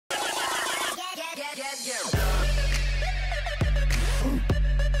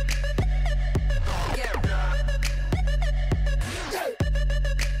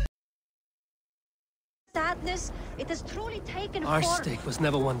Sadness, it has truly taken Arstake was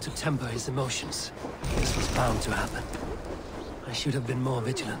never one to temper his emotions. This was bound to happen. I should have been more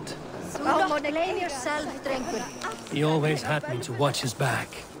vigilant. Do not blame yourself, Drengur. He always had me to watch his back.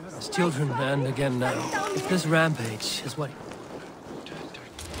 As children, and again now. If this rampage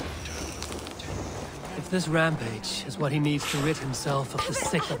is what he needs to rid himself of the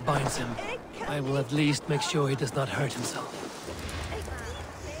sick that binds him, I will at least make sure he does not hurt himself.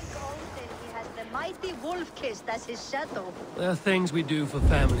 He has the mighty wolf kissed as his shadow. There are things we do for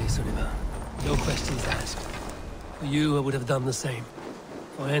family, Sunniva. No questions asked. For you, I would have done the same.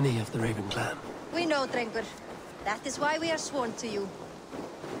 For any of the Raven clan. We know, Drengur. That is why we are sworn to you.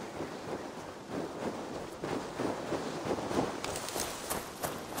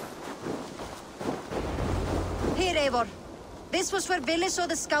 Here, Eivor. This was where Vili saw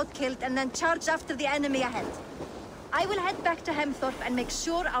the scout killed and then charged after the enemy ahead. I will head back to Hemthorpe and make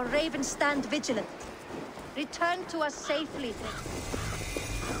sure our ravens stand vigilant. Return to us safely.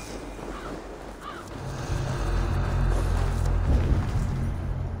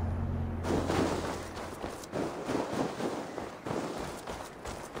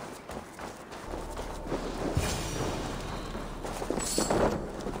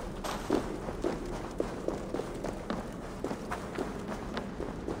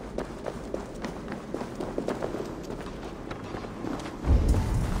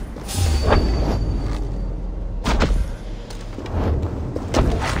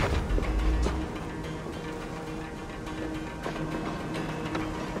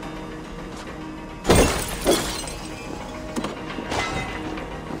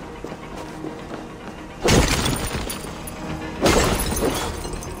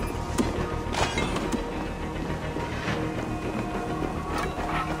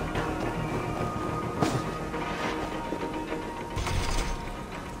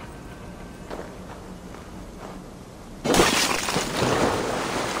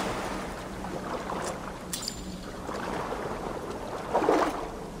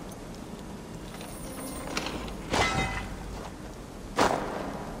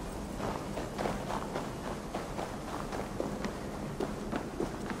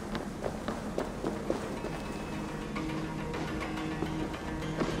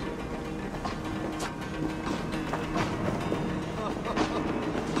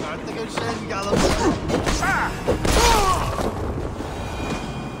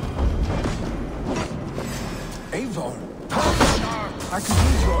 Eivor, I could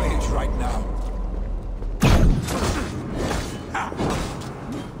use your age right now.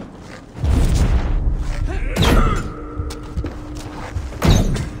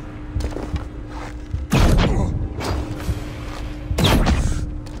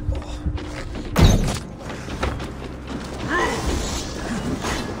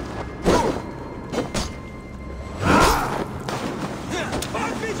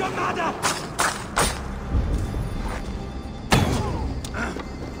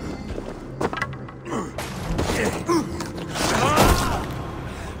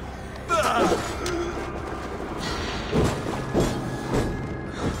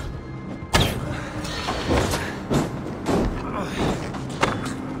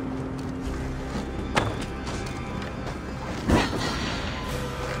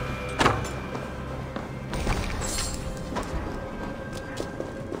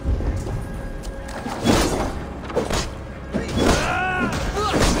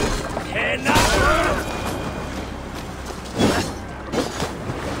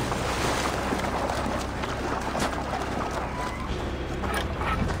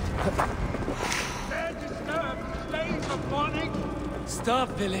 Stop,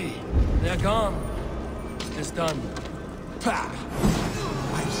 Vili. They're gone. It's done. Pah!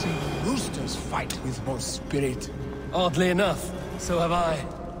 I've seen roosters fight with more spirit. Oddly enough, so have I.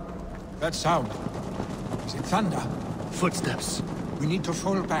 That sound. Is it thunder? Footsteps. We need to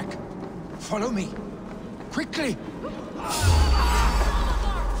fall back. Follow me. Quickly!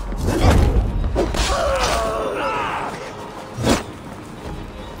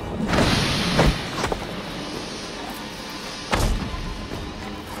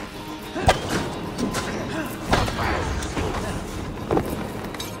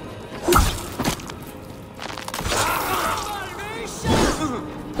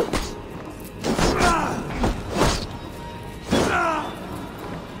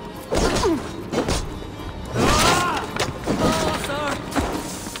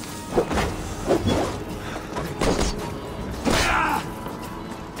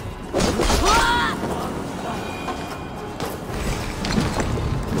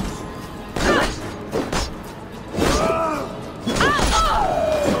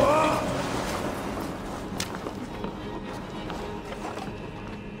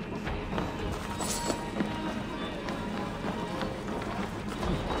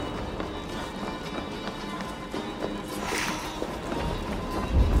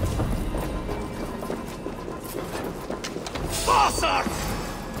 Bossart!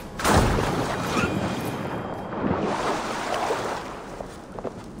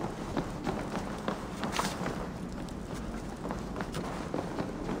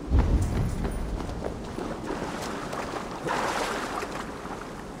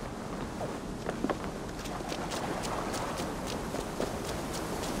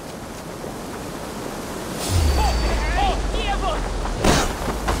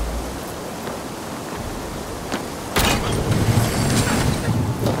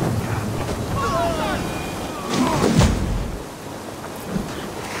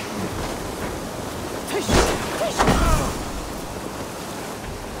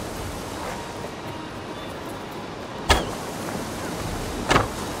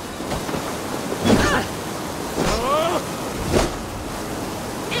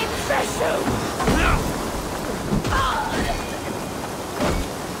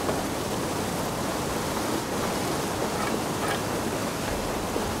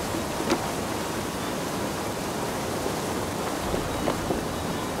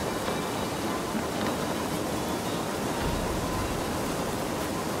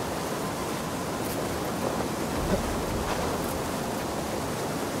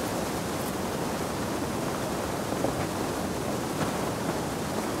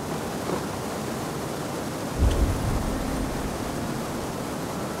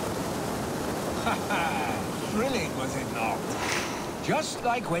 Thrilling, was it not? Just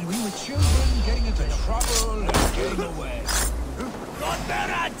like when we were children, getting into trouble and getting away.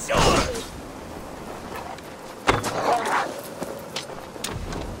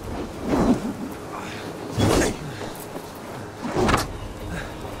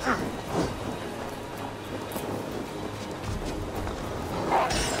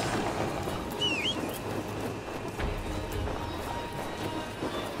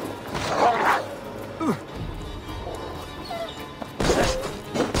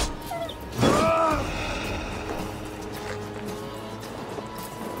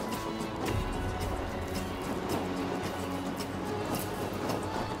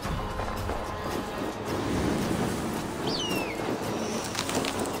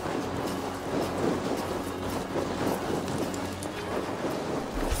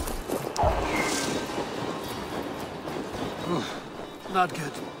 Not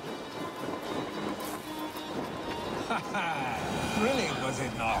good. Thrilling, was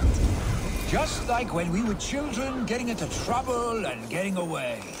it not? Just like when we were children, getting into trouble and getting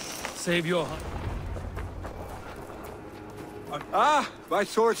away. Save your heart. Ah, my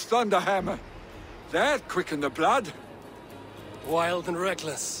sword's thunderhammer. That quickened the blood. Wild and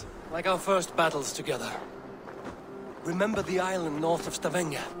reckless, like our first battles together. Remember the island north of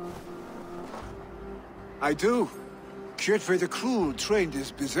Stavanger? I do. Kjotve the Cruel trained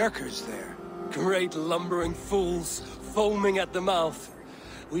his berserkers there. Great lumbering fools, foaming at the mouth.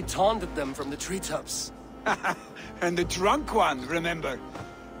 We taunted them from the treetops. And the drunk one, remember?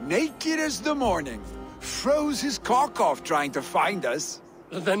 Naked as the morning. Froze his cock off trying to find us.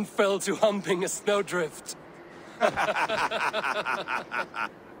 Then fell to humping a snowdrift.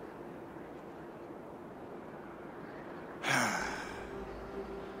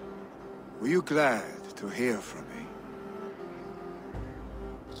 Were you glad to hear from me?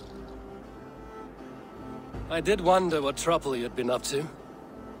 I did wonder what trouble you'd been up to.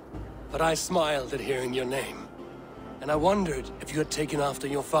 But I smiled at hearing your name. And I wondered if you had taken after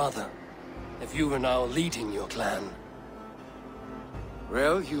your father. If you were now leading your clan.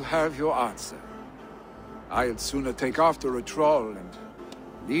 Well, you have your answer. I'd sooner take after a troll and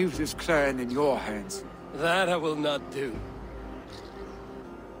leave this clan in your hands. That I will not do.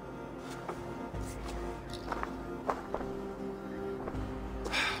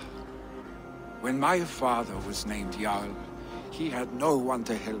 When my father was named Jarl, he had no one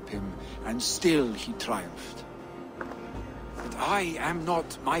to help him, and still he triumphed. But I am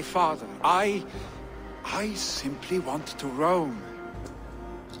not my father. I simply want to roam.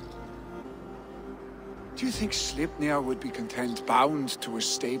 Do you think Sleipnir would be content bound to a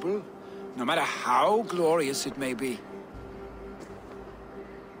stable, no matter how glorious it may be?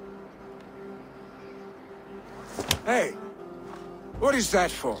 Hey, what is that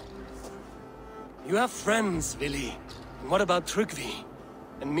for? You have friends, Vili. And what about Tryggvi?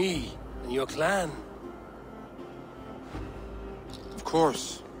 And me? And your clan? Of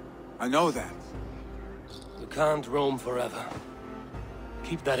course. I know that. You can't roam forever.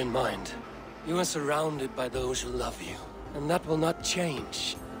 Keep that in mind. You are surrounded by those who love you. And that will not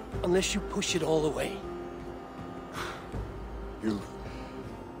change. Unless you push it all away. You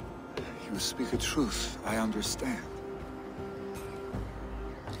speak a truth, I understand.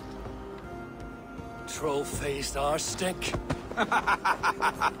 Troll-faced arse-stick.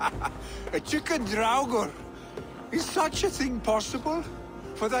 A chicken draugr? Is such a thing possible?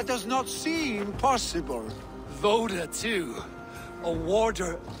 For that does not seem possible. Voda, too. A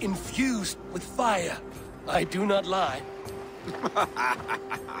warder infused with fire. I do not lie.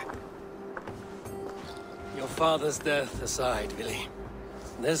 Your father's death aside, Willy.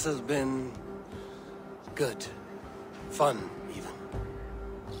 This has been... good. Fun, even.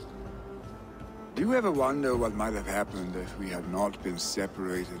 Do you ever wonder what might have happened if we had not been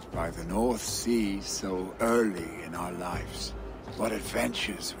separated by the North Sea so early in our lives? What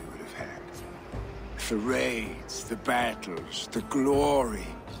adventures we would have had. The raids, the battles, the glory.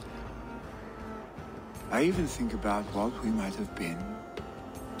 I even think about what we might have been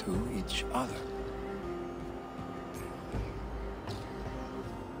to each other.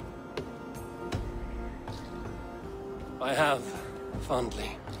 I have,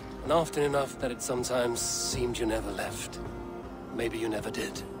 fondly. And often enough that it sometimes seemed you never left. Maybe you never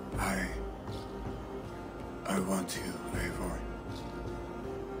did. I want you, Eivor.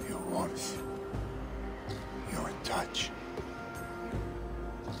 Your warmth. Your touch.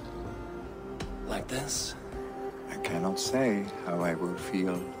 Like this? I cannot say how I will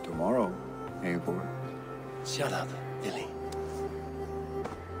feel tomorrow, Eivor. Shut up, Willy.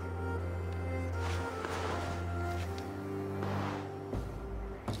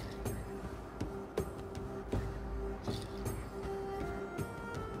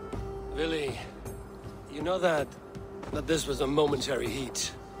 Willy, you know that this was a momentary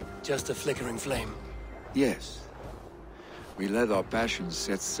heat, just a flickering flame. Yes. We let our passions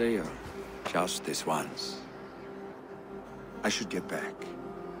set sail, just this once. I should get back.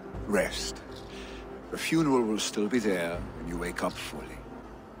 Rest. The funeral will still be there when you wake up fully.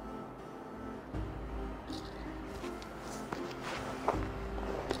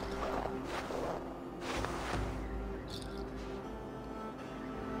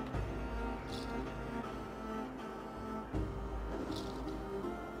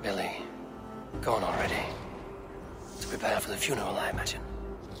 Billy, gone already. To prepare for the funeral, I imagine.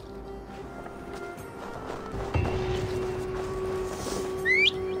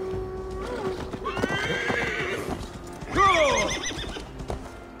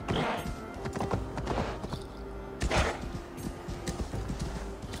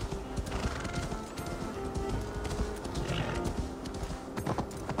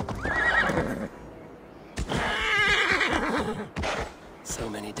 So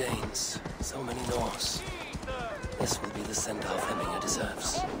many Danes, so many Norse. This will be the send-off Hemminger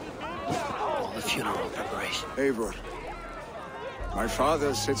deserves. All the funeral preparation. Eivor, my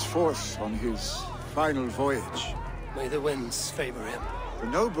father sets forth on his final voyage. May the winds favor him. The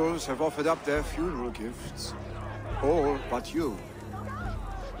nobles have offered up their funeral gifts. All but you.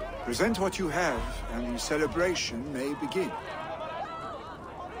 Present what you have, and the celebration may begin.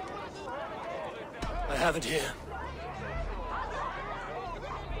 I have it here.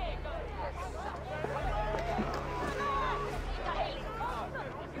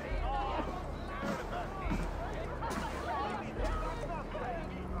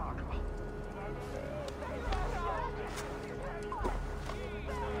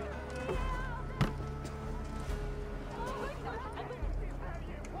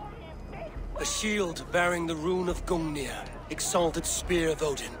 A shield bearing the rune of Gungnir, exalted spear of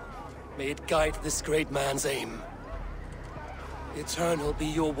Odin. May it guide this great man's aim. Eternal be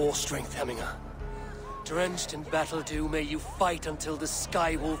your war strength, Hemminger. Drenched in battle dew, may you fight until the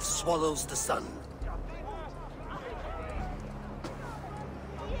sky wolf swallows the sun.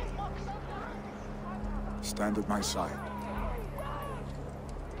 Stand at my side.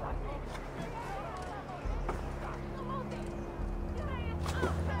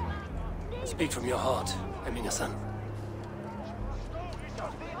 Speak from your heart, Hemminger-son.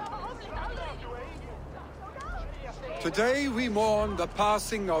 Today we mourn the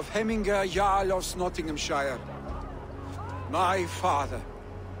passing of Hemminger Jarl of Nottinghamshire. My father.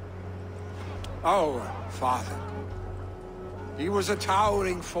 Our father. He was a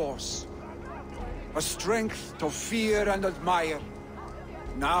towering force. A strength to fear and admire.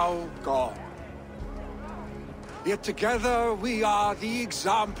 Now gone. Yet together we are the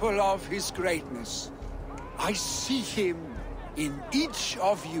example of his greatness. I see him in each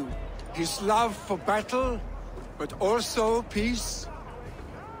of you. His love for battle, but also peace.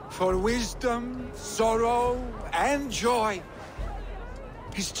 For wisdom, sorrow, and joy.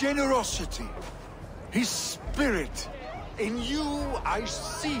 His generosity, his spirit. In you I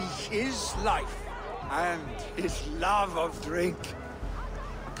see his life. And his love of drink.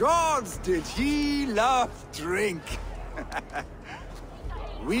 Gods, did he love drink?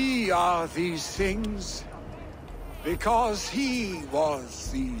 We are these things. Because he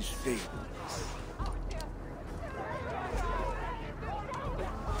was these things.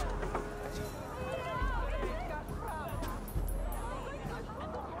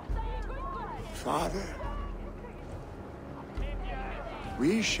 Father,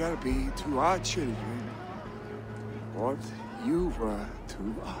 we shall be to our children what you were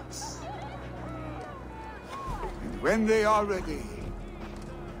to us. And when they are ready,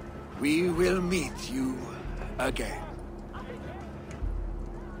 we will meet you again.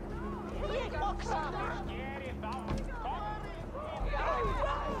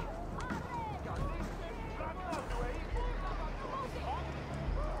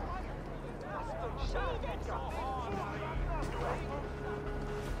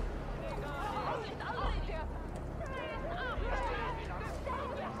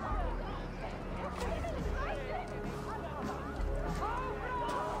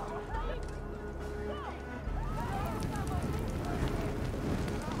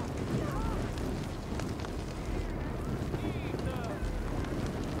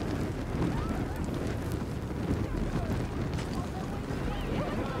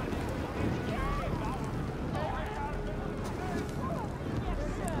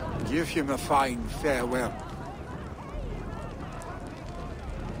 Give him a fine farewell.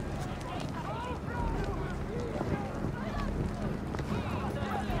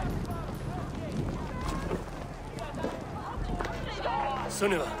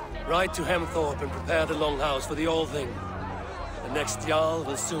 Sunniva, ride to Hemthorpe and prepare the Longhouse for the All-Thing. The next Jarl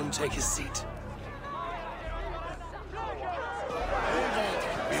will soon take his seat.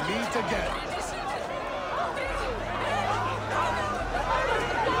 We meet again.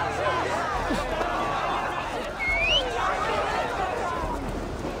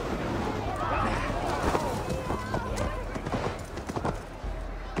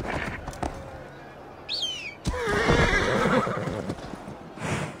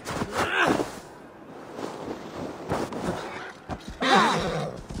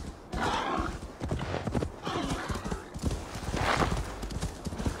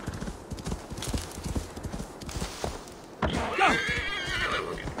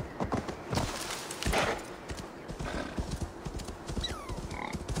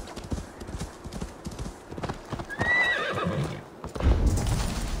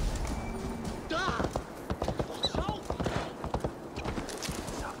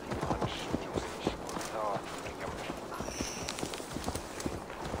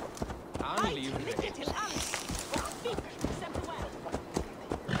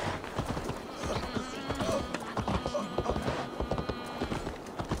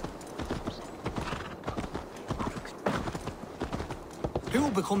 Who will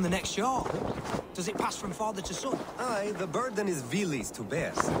become the next Jarl? Does it pass from father to son? Aye, the burden is Vili's to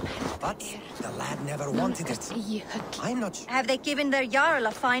bear. But the lad never wanted it. I'm not sure. Have they given their Jarl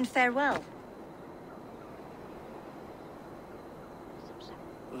a fine farewell?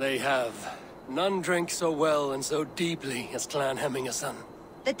 They have. None drink so well and so deeply as Clan Hemmingason.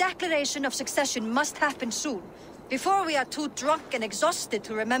 The declaration of succession must happen soon, before we are too drunk and exhausted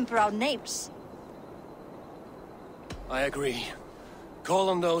to remember our names. I agree. Call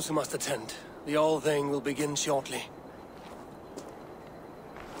on those who must attend. The All-Thing will begin shortly.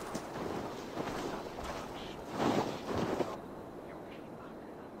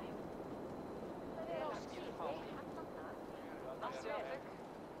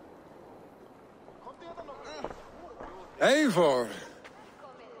 Eivor!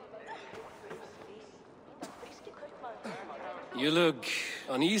 You look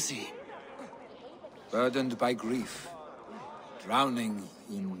uneasy. Burdened by grief, drowning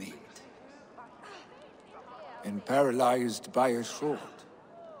in need, and paralyzed by a sword.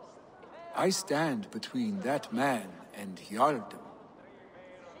 I stand between that man and Jarldom.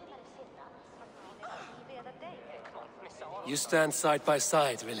 You stand side by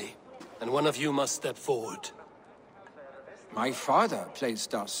side, really, and one of you must step forward. My father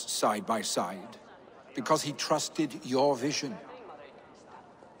placed us side by side because he trusted your vision.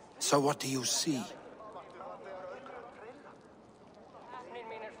 So what do you see?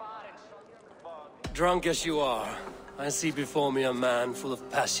 Drunk as you are, I see before me a man full of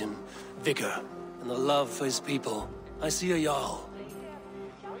passion, vigor, and a love for his people. I see a Jarl.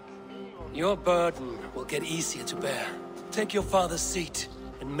 Your burden will get easier to bear. Take your father's seat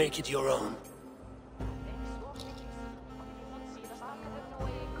and make it your own.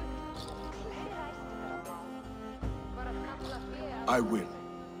 I will.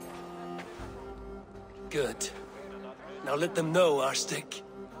 Good. Now let them know our stick.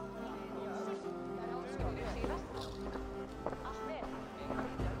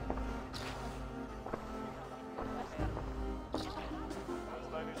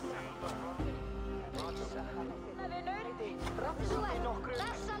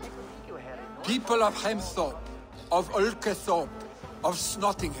 People of Hemthorpe, of Ulkethorpe, of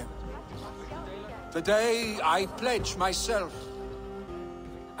Snottingham. Today I pledge myself,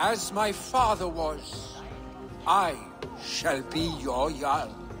 as my father was, I shall be your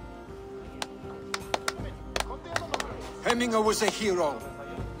Jarl. Hemminger was a hero,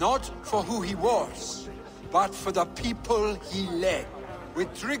 not for who he was, but for the people he led.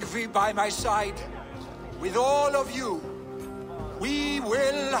 With Tryggvi by my side, with all of you, we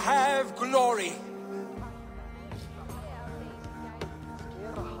will have glory.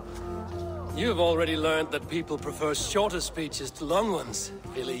 You've already learned that people prefer shorter speeches to long ones,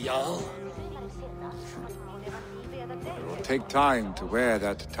 Vili Jarl. It will take time to wear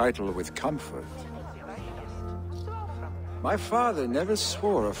that title with comfort. My father never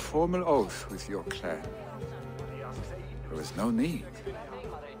swore a formal oath with your clan. There was no need,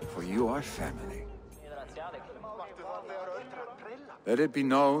 for you are family. Let it be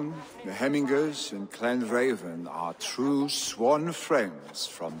known, the Hemmingers and Clan Raven are true sworn friends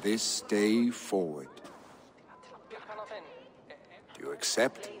from this day forward. Do you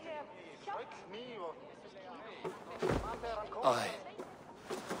accept? Aye.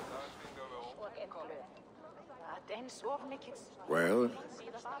 Well?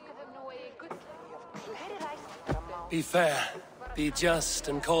 Be fair, be just,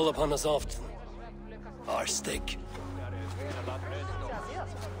 and call upon us often. Arstig.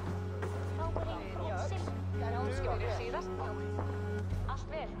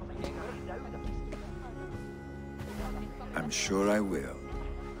 I'm sure I will.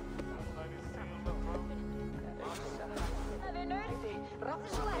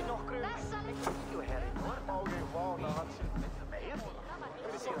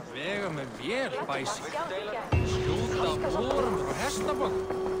 Vega með vél, bæsing. Skjóta orm frá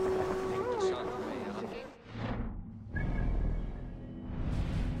hestabokk.